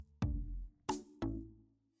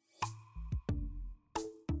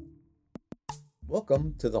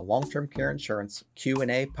Welcome to the Long-Term Care Insurance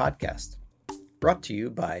Q&A podcast, brought to you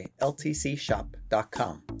by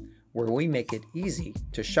LTCshop.com, where we make it easy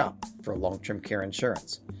to shop for long-term care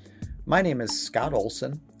insurance. My name is Scott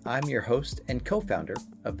Olson. I'm your host and co-founder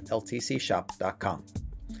of LTCshop.com.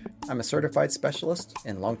 I'm a certified specialist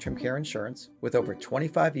in long-term care insurance with over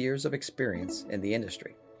 25 years of experience in the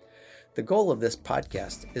industry. The goal of this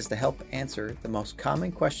podcast is to help answer the most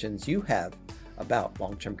common questions you have about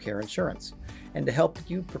long-term care insurance and to help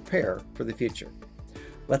you prepare for the future.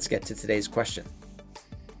 Let's get to today's question.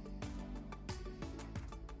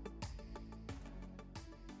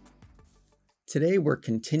 Today, we're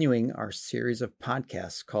continuing our series of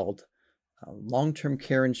podcasts called Long-Term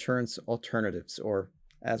Care Insurance Alternatives, or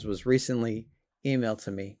as was recently emailed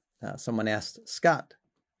to me, someone asked, Scott,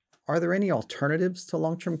 are there any alternatives to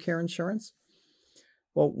long-term care insurance?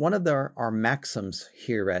 Well, one of our maxims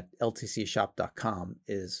here at LTCshop.com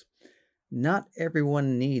is not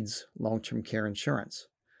everyone needs long-term care insurance,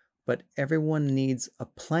 but everyone needs a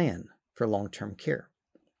plan for long-term care.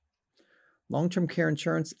 Long-term care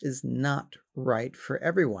insurance is not right for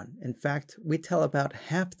everyone. In fact, we tell about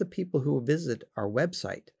half the people who visit our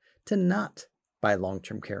website to not buy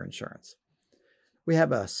long-term care insurance. We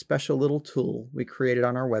have a special little tool we created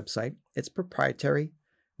on our website. It's proprietary.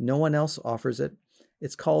 No one else offers it.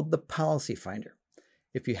 It's called the Policy Finder.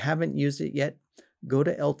 If you haven't used it yet, go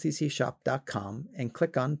to LTCshop.com and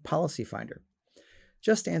click on Policy Finder.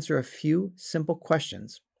 Just answer a few simple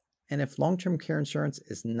questions, and if long-term care insurance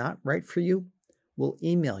is not right for you, we'll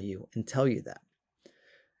email you and tell you that.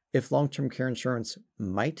 If long-term care insurance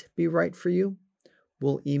might be right for you,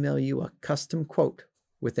 we'll email you a custom quote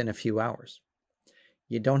within a few hours.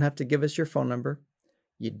 You don't have to give us your phone number.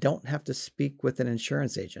 You don't have to speak with an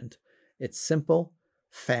insurance agent. It's simple,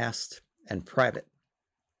 fast, and private.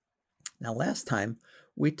 Now, last time,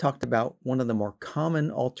 we talked about one of the more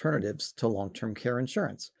common alternatives to long-term care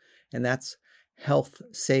insurance, and that's health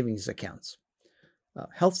savings accounts.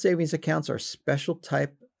 Health savings accounts are a special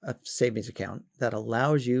type of savings account that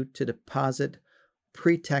allows you to deposit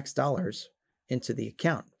pre-tax dollars into the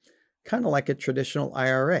account, kind of like a traditional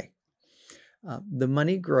IRA. The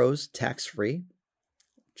money grows tax-free,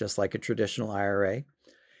 just like a traditional IRA.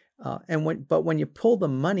 But when you pull the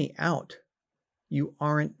money out, you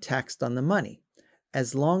aren't taxed on the money,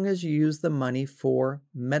 as long as you use the money for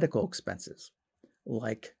medical expenses,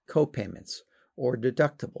 like co-payments or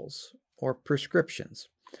deductibles or prescriptions,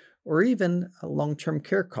 or even long-term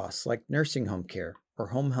care costs like nursing home care or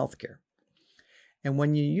home health care. And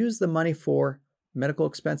when you use the money for medical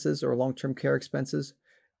expenses or long-term care expenses,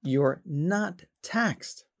 you're not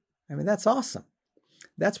taxed. I mean, that's awesome.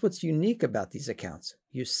 That's what's unique about these accounts.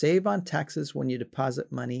 You save on taxes when you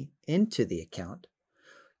deposit money into the account.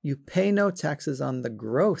 You pay no taxes on the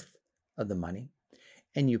growth of the money,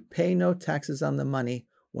 and you pay no taxes on the money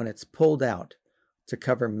when it's pulled out to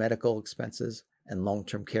cover medical expenses and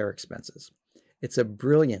long-term care expenses. It's a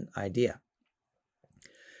brilliant idea.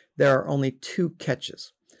 There are only two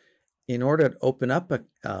catches. In order to open up an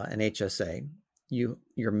HSA,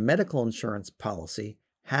 your medical insurance policy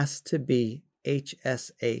has to be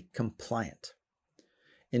HSA compliant.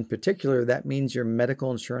 In particular, that means your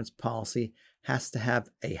medical insurance policy has to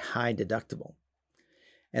have a high deductible.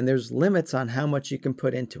 And there's limits on how much you can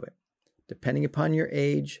put into it. Depending upon your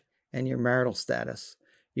age and your marital status,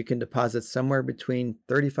 you can deposit somewhere between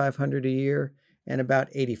 $3,500 a year and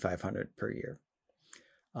about $8,500 per year.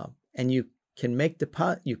 And you can't make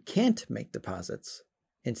deposits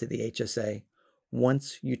into the HSA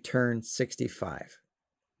once you turn 65.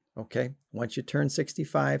 Okay? Once you turn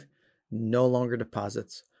 65, no longer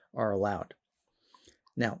deposits are allowed.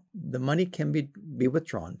 Now, the money can be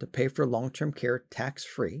withdrawn to pay for long-term care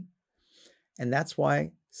tax-free, and that's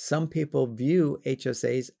why some people view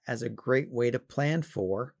HSAs as a great way to plan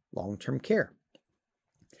for long-term care.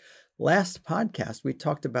 Last podcast, we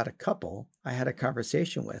talked about a couple I had a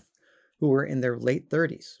conversation with who were in their late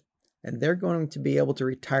 30s, and they're going to be able to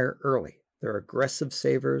retire early. They're aggressive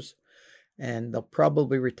savers, and they'll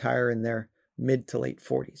probably retire in their mid to late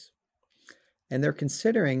 40s. And they're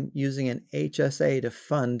considering using an HSA to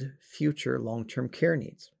fund future long-term care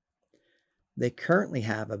needs. They currently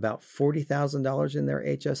have about $40,000 in their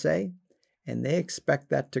HSA, and they expect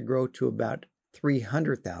that to grow to about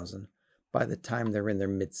 $300,000 by the time they're in their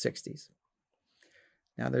mid-60s.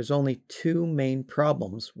 Now, there's only two main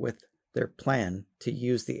problems with their plan to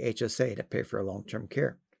use the HSA to pay for long-term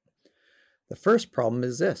care. The first problem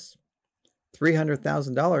is this.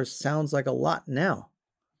 $300,000 sounds like a lot now,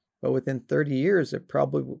 but within 30 years, it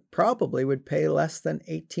probably would pay less than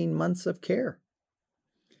 18 months of care.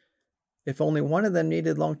 If only one of them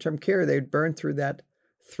needed long-term care, they'd burn through that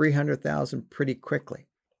 $300,000 pretty quickly.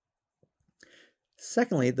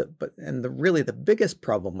 Secondly, the biggest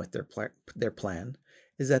problem with their plan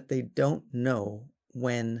is that they don't know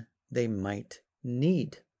when they might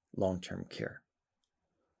need long-term care.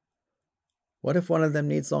 What if one of them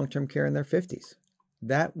needs long-term care in their 50s?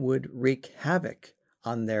 That would wreak havoc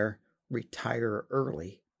on their retire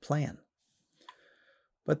early plan.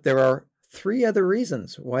 But there are 3 other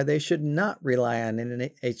reasons why they should not rely on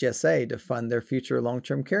an HSA to fund their future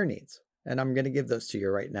long-term care needs. And I'm going to give those to you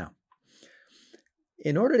right now.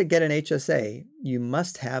 In order to get an HSA, you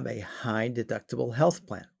must have a high deductible health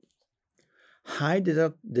plan. High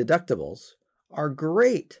deductibles are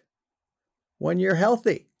great when you're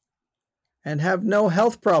healthy and have no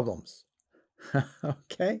health problems.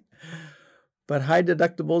 Okay? But high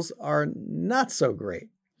deductibles are not so great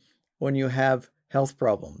when you have health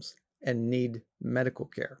problems and need medical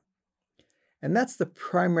care. And that's the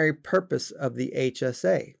primary purpose of the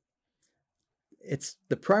HSA. It's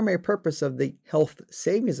the primary purpose of the health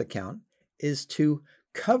savings account is to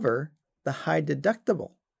cover the high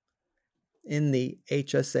deductible in the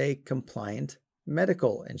HSA compliant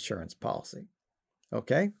medical insurance policy.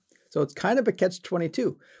 Okay? So it's kind of a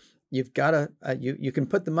catch-22. You've got to, you can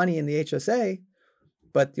put the money in the HSA,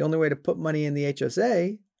 but the only way to put money in the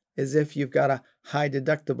HSA is if you've got a high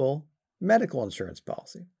deductible medical insurance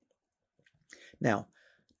policy. Now,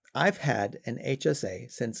 I've had an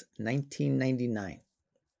HSA since 1999.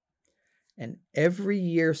 And every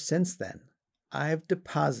year since then, I've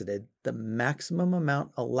deposited the maximum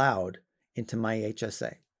amount allowed into my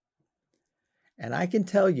HSA. And I can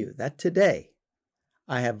tell you that today,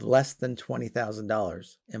 I have less than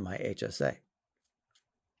 $20,000 in my HSA.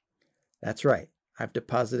 That's right. I've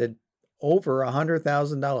deposited over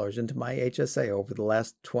 $100,000 into my HSA over the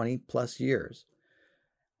last 20 plus years.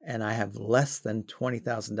 And I have less than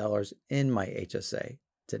 $20,000 in my HSA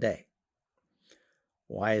today.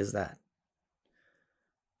 Why is that?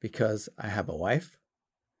 Because I have a wife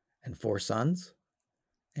and 4 sons,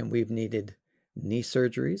 and we've needed knee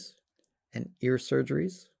surgeries and ear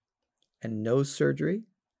surgeries and nose surgery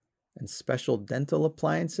and special dental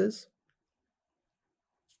appliances,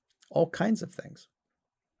 all kinds of things.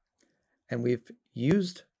 And we've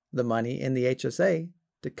used the money in the HSA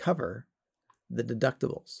to cover the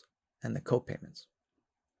deductibles and the copayments.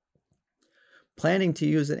 Planning to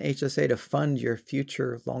use an HSA to fund your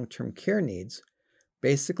future long-term care needs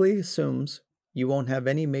basically assumes you won't have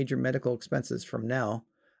any major medical expenses from now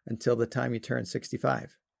until the time you turn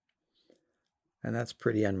 65. And that's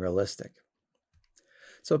pretty unrealistic.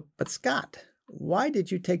 So, but Scott, why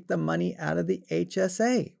did you take the money out of the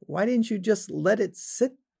HSA? Why didn't you just let it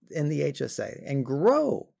sit in the HSA and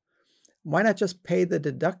grow? Why not just pay the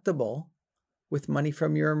deductible with money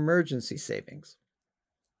from your emergency savings?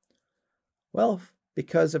 Well,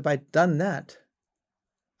 because if I'd done that,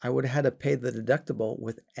 I would have had to pay the deductible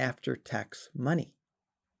with after-tax money.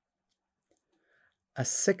 A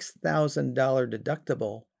 $6,000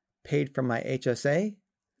 deductible paid from my HSA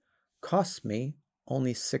costs me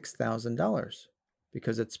only $6,000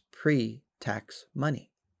 because it's pre-tax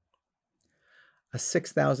money. A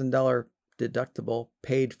 $6,000 deductible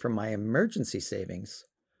paid from my emergency savings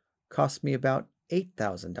cost me about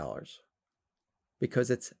 $8,000 because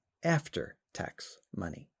it's after-tax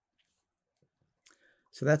money.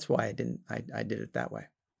 So that's why I did it that way.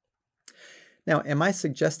 Now, am I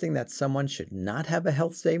suggesting that someone should not have a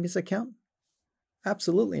health savings account?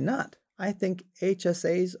 Absolutely not. I think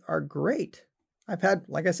HSAs are great.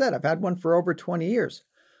 Like I said, I've had one for over 20 years,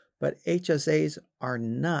 but HSAs are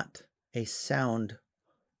not a sound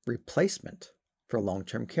replacement for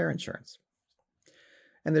long-term care insurance.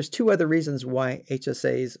 And there's 2 other reasons why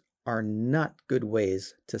HSAs are not good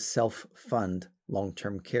ways to self-fund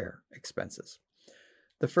long-term care expenses.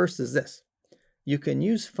 The first is this. You can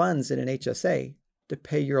use funds in an HSA to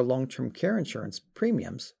pay your long-term care insurance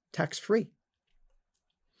premiums tax-free.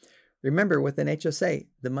 Remember, with an HSA,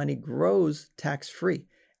 the money grows tax-free,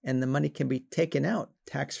 and the money can be taken out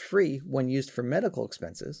tax-free when used for medical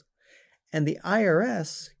expenses. And the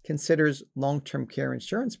IRS considers long-term care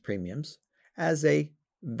insurance premiums as a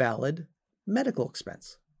valid medical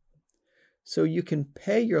expense. So you can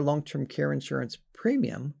pay your long-term care insurance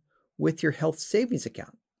premium with your health savings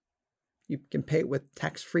account. You can pay it with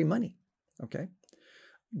tax-free money, okay?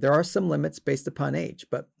 There are some limits based upon age,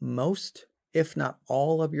 but most, if not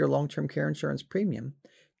all, of your long-term care insurance premium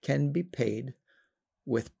can be paid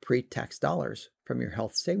with pre-tax dollars from your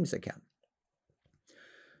health savings account.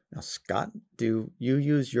 Now, Scott, do you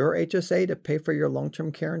use your HSA to pay for your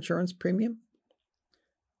long-term care insurance premium?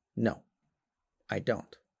 No, I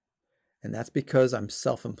don't. And that's because I'm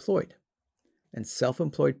self-employed. And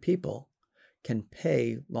self-employed people can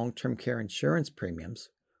pay long-term care insurance premiums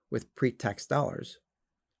with pre-tax dollars,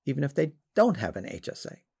 even if they don't have an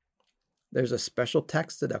HSA. There's a special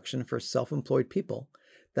tax deduction for self-employed people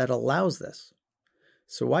that allows this.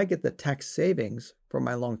 So I get the tax savings for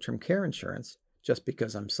my long-term care insurance just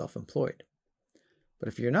because I'm self-employed. But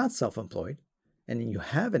if you're not self-employed and you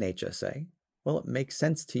have an HSA, well, it makes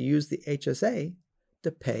sense to use the HSA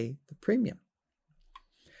to pay the premium.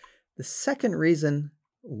 The second reason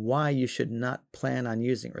why you should not plan on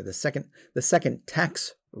using, or the second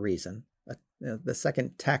tax reason, the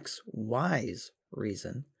second tax-wise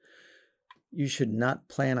reason you should not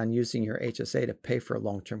plan on using your HSA to pay for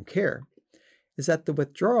long-term care is that the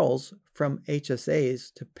withdrawals from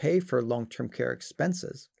HSAs to pay for long-term care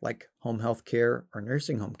expenses, like home health care or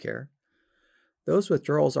nursing home care, those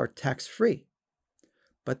withdrawals are tax-free.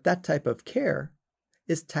 But that type of care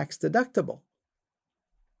is tax-deductible.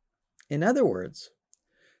 In other words,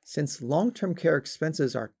 since long-term care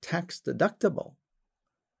expenses are tax-deductible,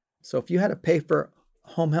 so if you had to pay for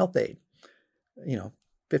home health aid,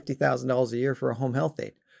 $50,000 a year for a home health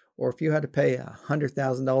aid, or if you had to pay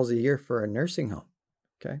 $100,000 a year for a nursing home,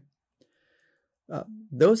 okay,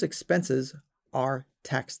 those expenses are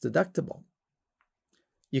tax deductible.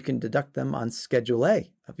 You can deduct them on Schedule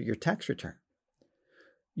A of your tax return.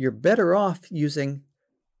 You're better off using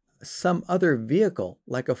some other vehicle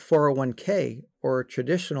like a 401k or a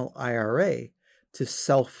traditional IRA to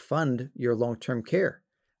self-fund your long-term care,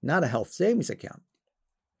 not a health savings account.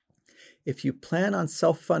 If you plan on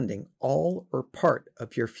self-funding all or part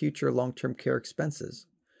of your future long-term care expenses,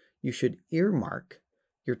 you should earmark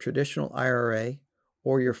your traditional IRA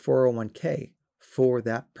or your 401k for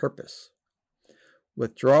that purpose.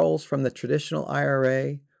 Withdrawals from the traditional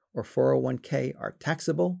IRA or 401k are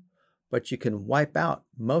taxable, but you can wipe out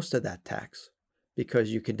most of that tax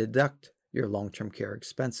because you can deduct your long-term care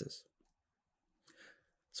expenses.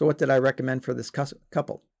 So what did I recommend for this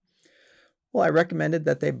couple? Well, I recommended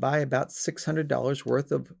that they buy about $600,000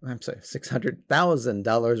 worth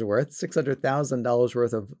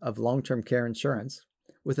of long-term care insurance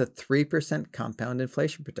with a 3% compound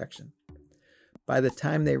inflation protection. By the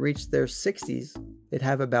time they reach their 60s, they'd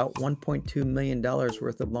have about $1.2 million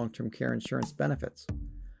worth of long-term care insurance benefits.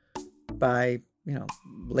 By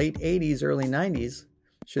late 80s, early 90s,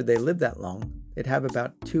 should they live that long, they'd have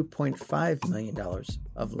about $2.5 million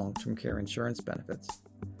of long-term care insurance benefits.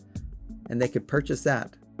 And they could purchase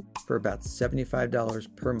that for about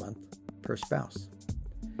 $75 per month per spouse.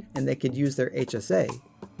 And they could use their HSA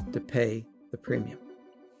to pay the premium.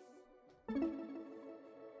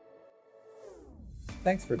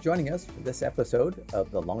 Thanks for joining us for this episode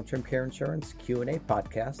of the Long-Term Care Insurance Q&A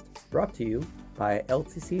podcast, brought to you by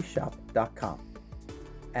LTCshop.com.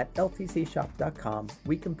 At LTCshop.com,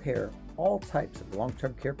 we compare all types of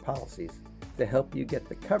long-term care policies to help you get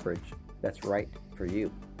the coverage that's right for you.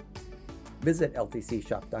 Visit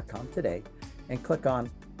LTCshop.com today and click on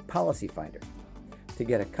Policy Finder to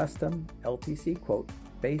get a custom LTC quote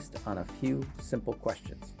based on a few simple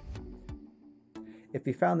questions. If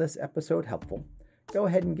you found this episode helpful, go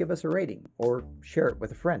ahead and give us a rating or share it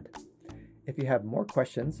with a friend. If you have more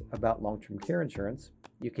questions about long-term care insurance,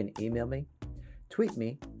 you can email me, tweet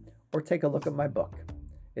me, or take a look at my book.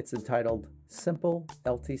 It's entitled Simple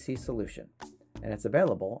LTC Solution, and it's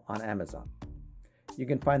available on Amazon. You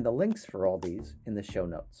can find the links for all these in the show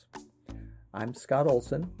notes. I'm Scott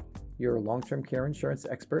Olson, your long-term care insurance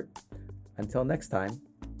expert. Until next time,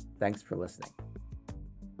 thanks for listening.